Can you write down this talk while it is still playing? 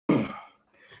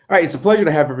All right, it's a pleasure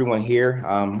to have everyone here.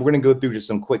 We're going to go through just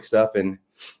some quick stuff and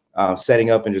setting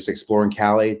up and just exploring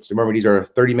Kali. So remember, these are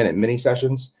 30-minute mini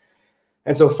sessions.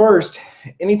 And so first,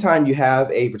 anytime you have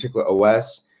a particular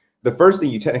OS, the first thing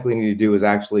you technically need to do is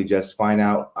actually just find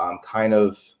out kind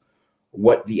of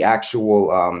what the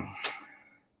actual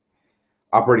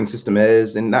operating system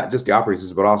is, and not just the operating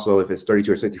system, but also if it's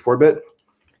 32 or 64-bit.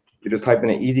 You just type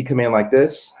in an easy command like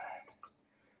this.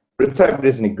 But type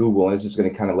this into Google, and it's just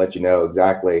going to kind of let you know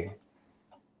exactly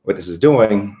what this is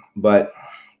doing. But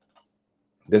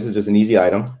this is just an easy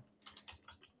item.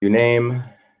 Your name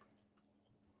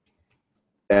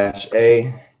 -A,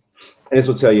 and this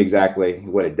will tell you exactly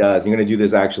what it does. You're going to do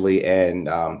this actually in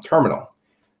Terminal,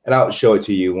 and I'll show it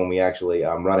to you when we actually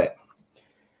run it.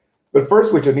 But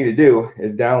first, what you'll need to do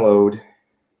is download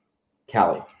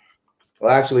Kali.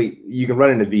 Well, actually, you can run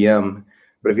it in a VM,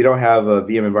 but if you don't have a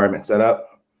VM environment set up,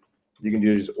 you can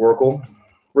do just Oracle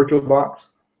VirtualBox.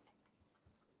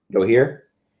 Go here.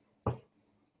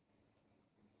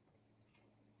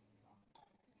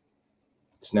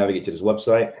 Just navigate to this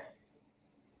website.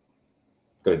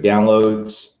 Go to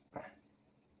Downloads,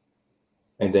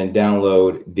 and then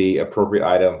download the appropriate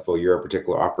item for your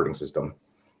particular operating system.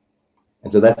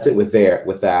 And so that's it with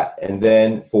that. And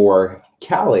then for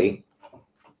Kali,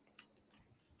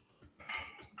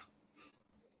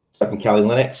 type in Kali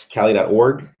Linux,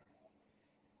 kali.org.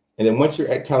 And then once you're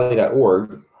at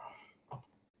kali.org,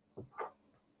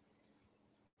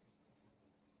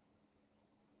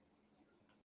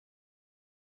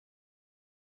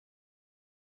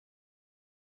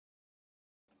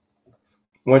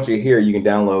 once you're here, you can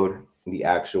download the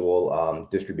actual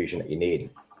distribution that you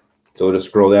need. So we'll just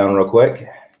scroll down real quick.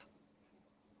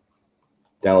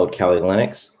 Download Kali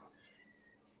Linux.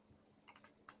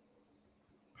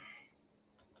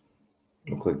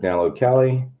 We'll click download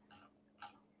Kali.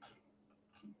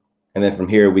 And then from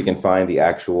here, we can find the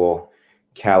actual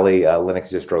Kali Linux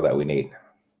distro that we need.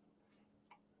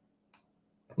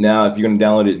 Now, if you're going to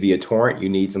download it via torrent, you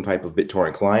need some type of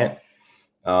BitTorrent client.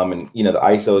 And you know, the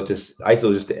ISO is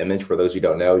just the image. For those who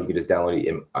don't know, you can just download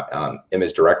the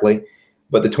image directly.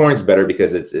 But the torrent's better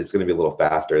because it's going to be a little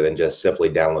faster than just simply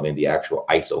downloading the actual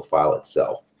ISO file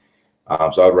itself.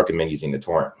 So I would recommend using the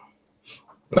torrent.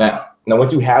 Now,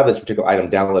 once you have this particular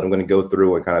item downloaded, I'm going to go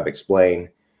through and kind of explain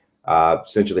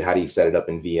essentially how do you set it up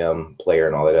in VM Player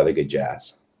and all that other good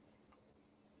jazz.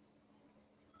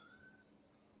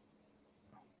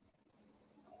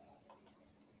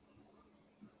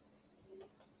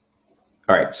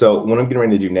 All right, so what I'm getting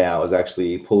ready to do now is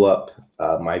actually pull up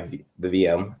the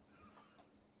VM.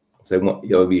 So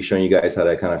I'll be showing you guys how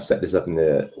to kind of set this up in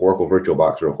the Oracle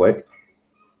VirtualBox real quick.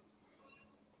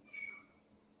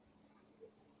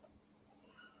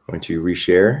 I'm going to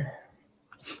reshare.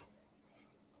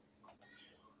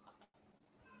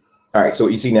 All right, so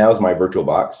what you see now is my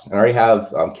VirtualBox. I already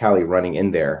have Kali running in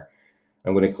there.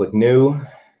 I'm going to click New.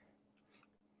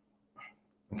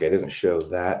 Okay, it doesn't show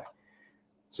that.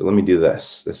 So let me do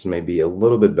this. This may be a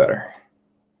little bit better.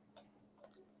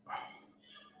 I'm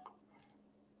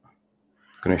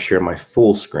going to share my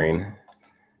full screen.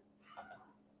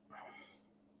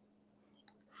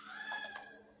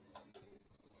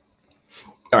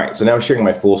 All right, so now I'm sharing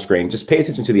my full screen. Just pay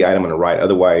attention to the item on the right.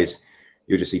 Otherwise,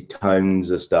 you'll just see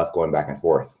tons of stuff going back and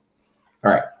forth.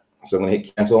 All right, so I'm going to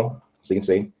hit cancel. So you can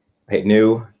see, I hit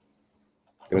new.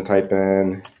 I'm going to type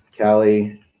in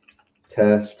Kali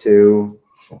test 2.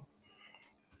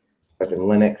 Type in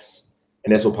Linux,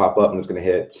 and this will pop up, and it's going to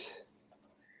hit.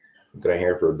 I'm going to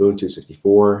here for Ubuntu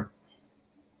 64.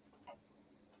 I'm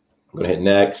going to hit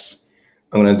next.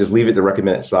 I'm going to just leave it the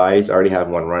recommended size. I already have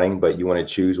one running, but you want to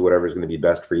choose whatever is going to be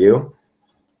best for you.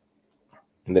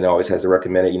 And then it always has to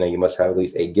recommend it. You know, you must have at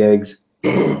least 8 gigs.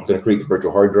 I'm going to create the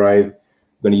virtual hard drive.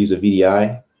 I'm going to use a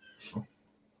VDI. I'm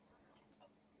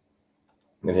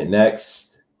going to hit next.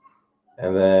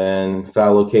 And then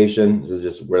file location. This is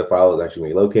just where the file is actually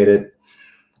going to be located.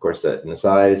 Of course, in the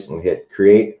size. And we hit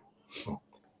create.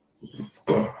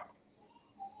 Now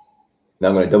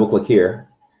I'm going to double click here.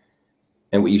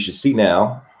 And what you should see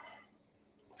now,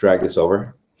 drag this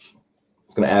over.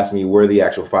 It's going to ask me where the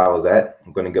actual file is at.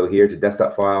 I'm going to go here to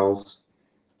desktop files.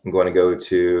 I'm going to go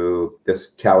to this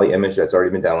Kali image that's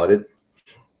already been downloaded.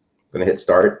 I'm going to hit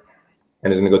start.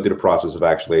 And it's going to go through the process of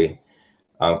actually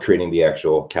creating the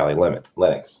actual Kali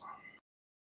Linux.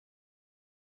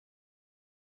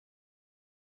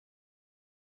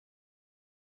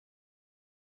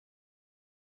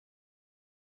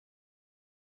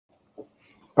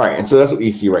 All right, and so that's what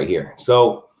you see right here.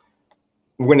 So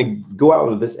we're going to go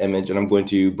out of this image, and I'm going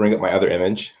to bring up my other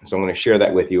image. So I'm going to share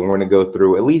that with you, and we're going to go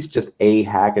through at least just a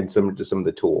hack and some of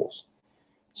the tools.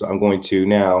 So I'm going to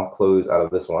now close out of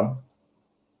this one.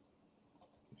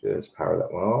 Just power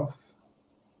that one off.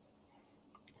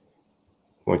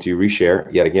 I'm going to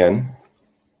reshare yet again.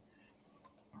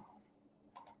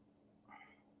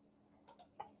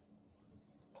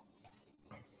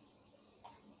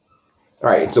 All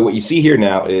right, so what you see here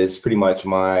now is pretty much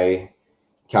my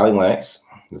Kali Linux.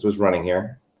 This was running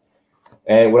here.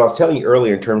 And what I was telling you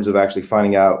earlier in terms of actually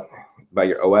finding out about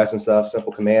your OS and stuff,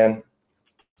 simple command,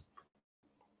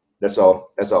 that's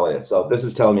all it is. So this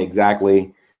is telling me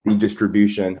exactly the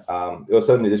distribution. It was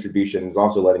telling me the distribution. It's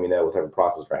also letting me know what type of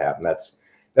processor I have. And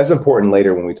that's important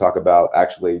later when we talk about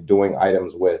actually doing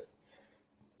items with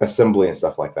assembly and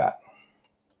stuff like that.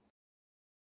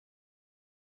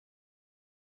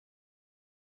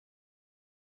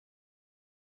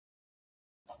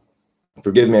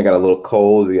 Forgive me, I got a little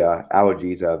cold. The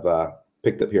allergies have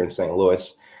picked up here in St.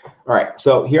 Louis. All right,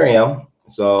 so here I am.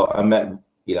 So I'm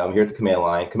here at the command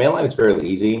line. Command line is fairly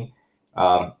easy.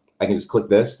 I can just click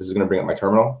this. This is going to bring up my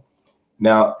terminal.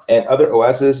 Now, at other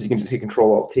OSs, you can just hit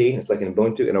Control-Alt-T. It's like in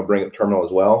Ubuntu, and it'll bring up terminal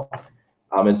as well.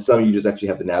 And some you just actually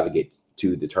have to navigate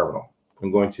to the terminal.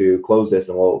 I'm going to close this,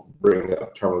 and we'll bring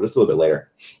up terminal just a little bit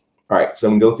later. All right, so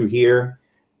I'm going to go through here.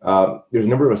 There's a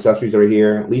number of accessories over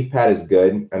here. LeafPad is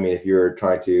good. I mean, if you're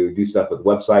trying to do stuff with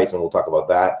websites, and we'll talk about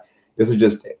that. This is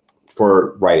just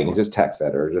for writing. It's just text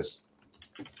editor. Just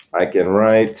I can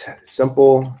write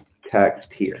simple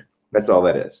text here. That's all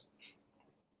that is.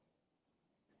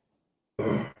 So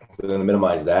I'm going to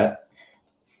minimize that.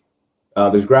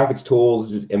 There's graphics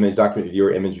tools, image document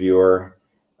viewer, image viewer,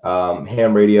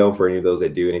 ham radio for any of those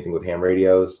that do anything with ham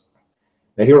radios.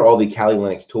 Now here are all the Kali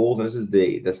Linux tools, and this is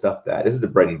the stuff this is the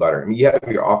bread and butter. I mean, you have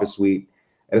your Office suite,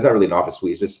 and it's not really an Office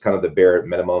suite. It's just kind of the bare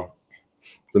minimum,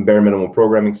 some bare minimum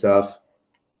programming stuff.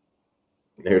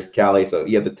 There's Kali. So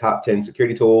you have the top 10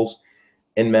 security tools.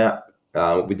 Nmap.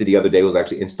 What we did the other day was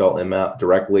actually install Nmap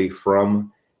directly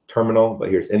from terminal. But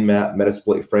here's Nmap,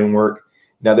 Metasploit framework.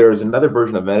 Now there is another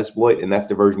version of Metasploit, and that's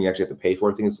the version you actually have to pay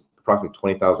for. I think it's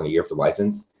approximately $20,000 a year for the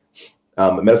license.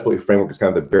 But Metasploit framework is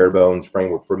kind of the bare bones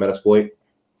framework for Metasploit.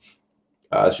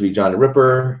 It should be John the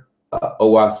Ripper,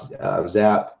 OWASP,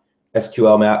 Zap,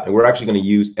 SQL Map, and we're actually going to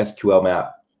use SQL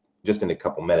Map just in a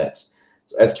couple minutes.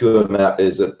 So SQL Map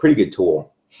is a pretty good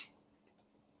tool.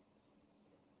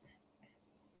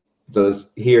 So it's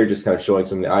here just kind of showing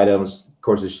some of the items. Of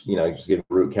course, it's, just giving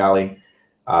root Kali.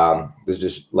 This is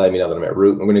just letting me know that I'm at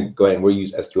root. I'm going to go ahead and we'll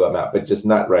use SQL Map, but just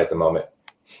not right at the moment.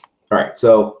 All right,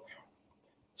 so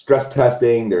stress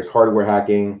testing, there's hardware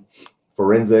hacking,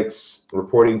 forensics,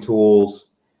 reporting tools,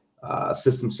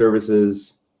 system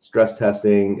services, stress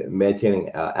testing, maintaining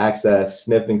access,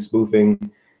 sniffing,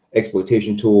 spoofing,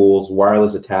 exploitation tools,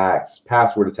 wireless attacks,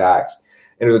 password attacks,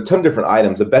 and there's a ton of different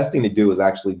items. The best thing to do is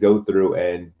actually go through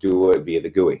and do it via the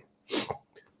GUI.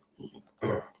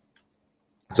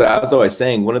 So as I was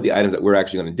saying, one of the items that we're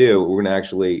actually going to do, we're going to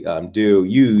actually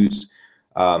use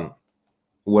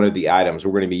one of the items.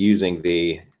 We're going to be using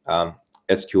the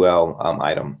SQL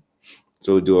item.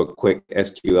 So we'll do a quick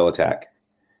SQL attack.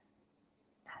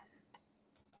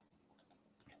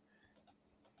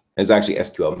 It's actually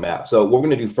SQL map. So what we're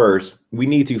going to do first, we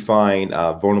need to find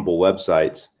vulnerable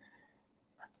websites.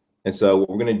 And so what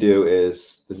we're going to do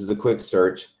is, this is a quick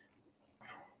search.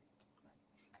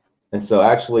 And so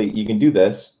actually you can do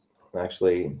this.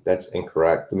 Actually, that's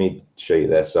incorrect. Let me show you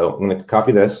this. So I'm going to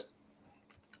copy this.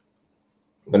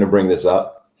 I'm going to bring this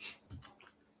up.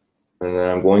 And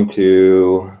then I'm going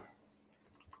to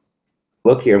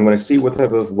look here. I'm going to see what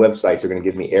type of websites are going to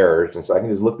give me errors. And so I can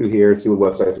just look through here and see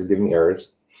what websites are giving me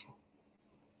errors.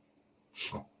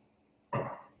 So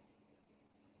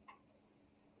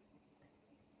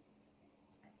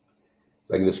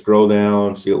I can just scroll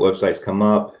down, see what websites come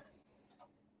up.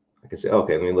 I can say,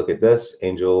 okay, let me look at this,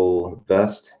 Angel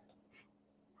Vest.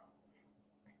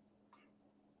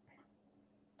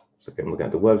 So I'm looking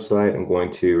at the website. I'm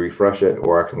going to refresh it,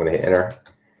 or actually I'm going to hit enter.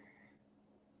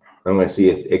 I'm going to see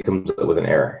if it comes up with an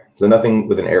error. So nothing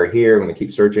with an error here. I'm going to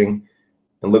keep searching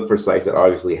and look for sites that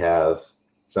obviously have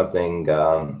something,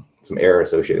 some error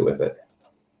associated with it.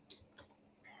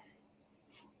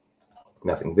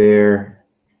 Nothing there.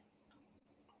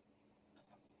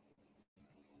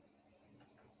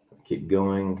 Keep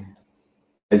going.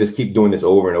 I just keep doing this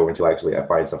over and over until actually I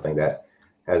find something that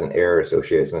has an error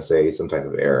associated. It's going to say some type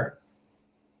of error.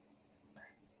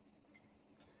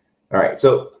 All right,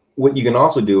 so what you can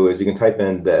also do is you can type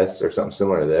in this or something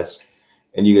similar to this,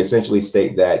 and you can essentially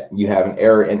state that you have an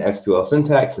error in SQL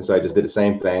syntax. And so I just did the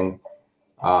same thing.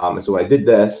 And so when I did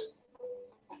this,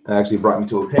 it actually brought me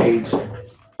to a page.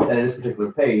 And in this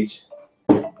particular page,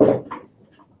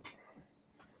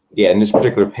 yeah, in this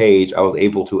particular page, I was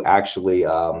able to actually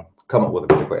come up with a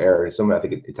particular error. Some, I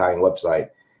think, Italian website.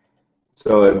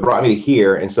 So it brought me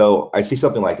here, and so I see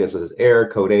something like this: it says error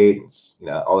code 8, you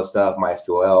know, all this stuff,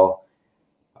 MySQL.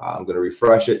 I'm going to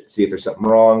refresh it, see if there's something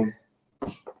wrong.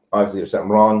 Obviously, there's something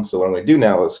wrong. So what I'm going to do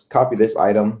now is copy this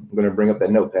item. I'm going to bring up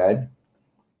that notepad.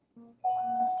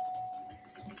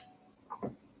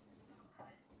 All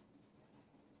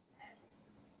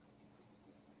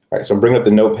right, so I'm bringing up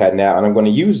the notepad now, and I'm going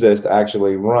to use this to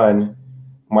actually run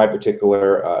my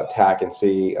particular attack and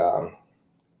see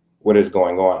what is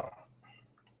going on.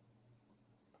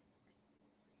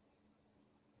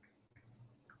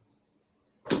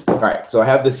 All right, so I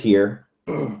have this here.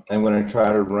 I'm going to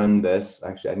try to run this.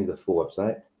 Actually, I need the full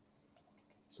website.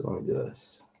 So let me do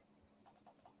this.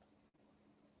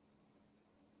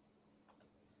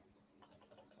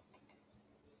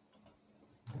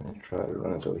 I'm going to try to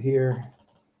run this over here.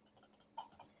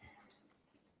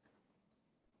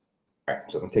 All right,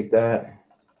 so I'm going to take that.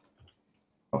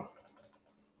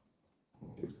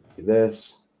 Do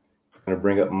this. I'm going to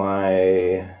bring up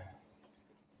my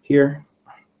here.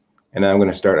 And then I'm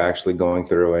going to start actually going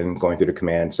through the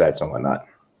command sets and whatnot.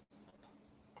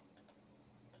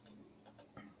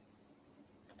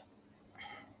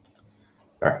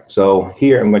 All right, so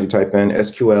here I'm going to type in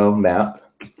SQL map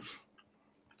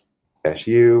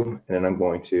 -u, and then I'm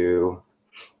going to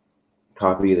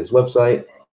copy this website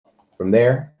from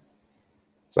there.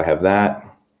 So I have that.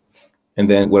 And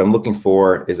then what I'm looking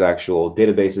for is actual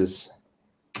databases.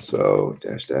 So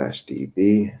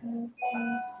 --db.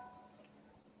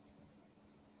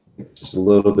 Just a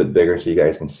little bit bigger so you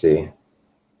guys can see.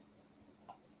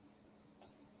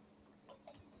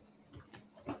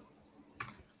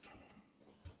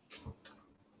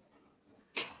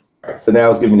 All right, so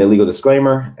now it's giving me a legal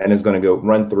disclaimer, and it's going to go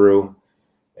run through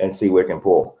and see what it can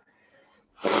pull.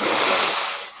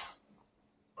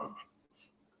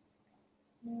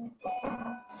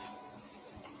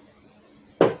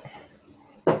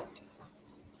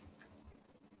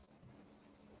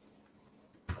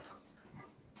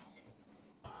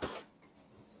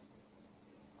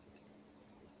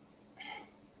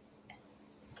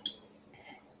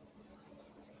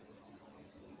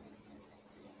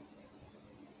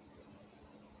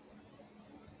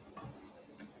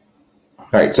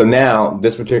 All right, so now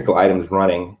this particular item is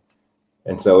running.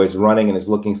 And so it's running and it's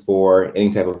looking for any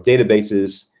type of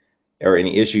databases or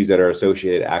any issues that are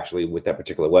associated actually with that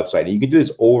particular website. And you can do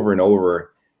this over and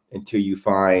over until you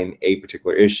find a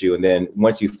particular issue. And then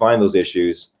once you find those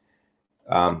issues,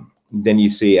 then you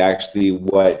see actually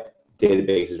what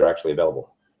databases are actually available.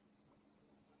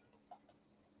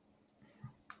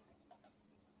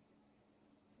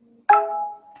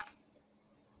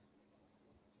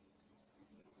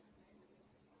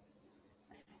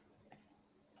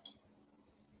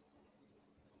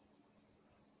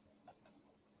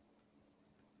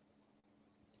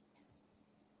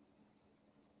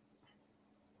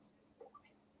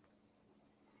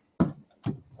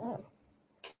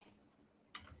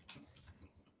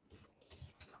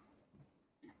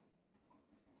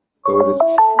 So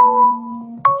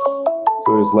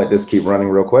we'll just let this keep running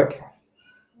real quick.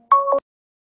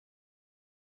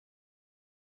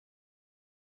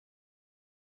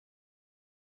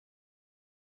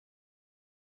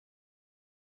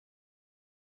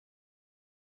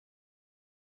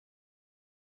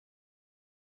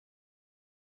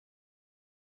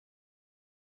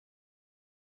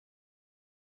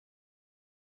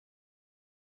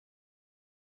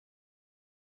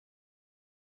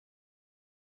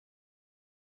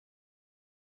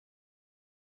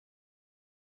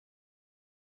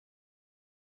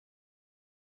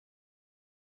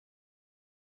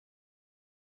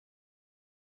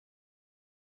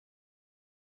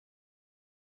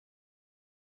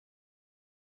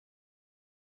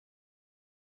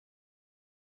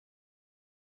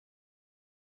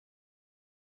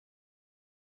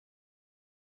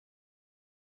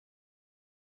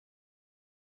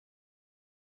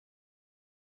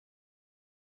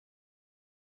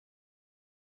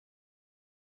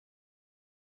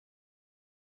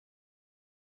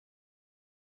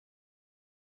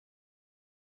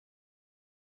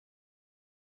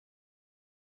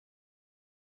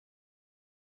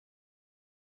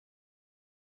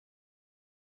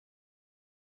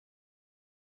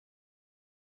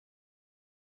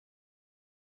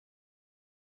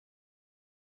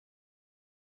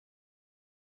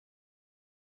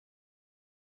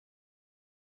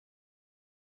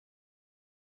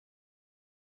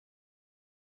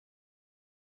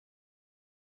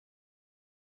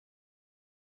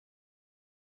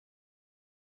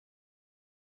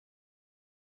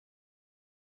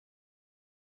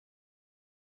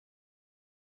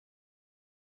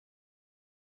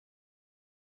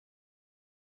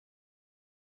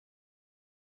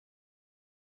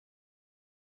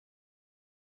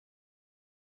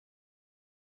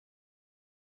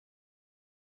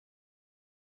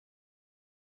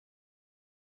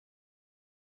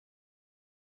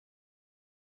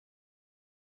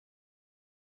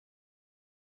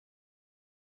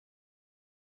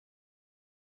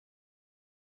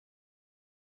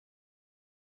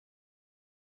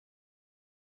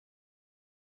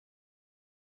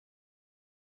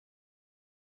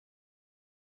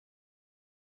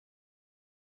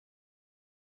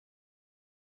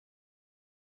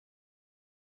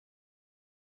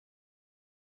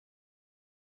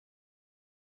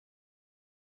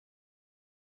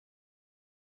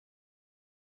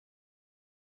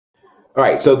 All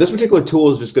right, so this particular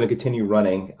tool is just going to continue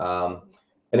running.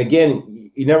 And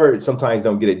again, you never sometimes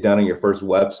don't get it done on your first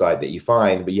website that you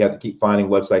find, but you have to keep finding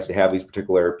websites that have these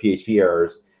particular PHP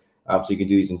errors. So you can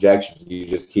do these injections. You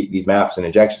just keep these maps and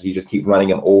injections. You just keep running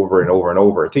them over and over and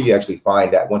over until you actually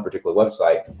find that one particular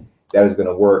website that is going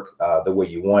to work the way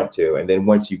you want to. And then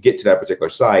once you get to that particular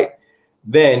site,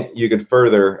 then you can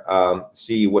further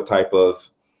see what type of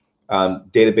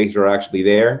databases are actually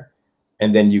there.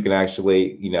 And then you can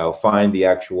actually, find the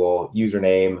actual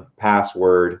username,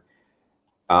 password,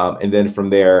 and then from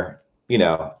there,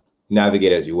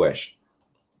 navigate as you wish.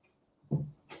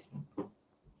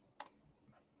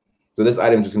 So this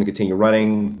item is just going to continue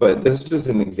running, but this is just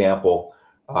an example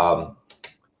of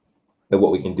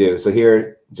what we can do. So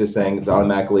here, just saying it's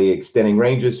automatically extending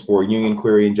ranges for union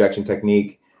query injection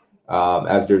technique,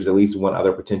 as there's at least one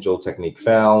other potential technique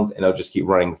found, and it'll just keep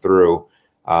running through.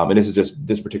 And this is just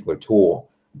this particular tool.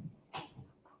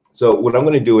 So what I'm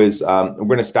going to do is we're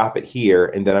going to stop it here,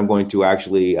 and then I'm going to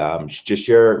actually just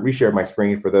reshare my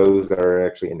screen for those that are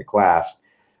actually in the class.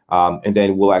 And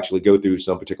then we'll actually go through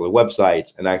some particular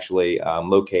websites and actually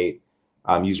locate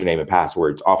username and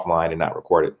passwords offline and not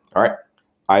recorded. All right.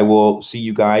 I will see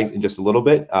you guys in just a little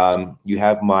bit. You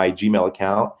have my Gmail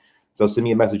account, so send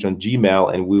me a message on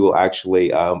Gmail, and we will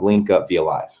actually link up via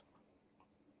live.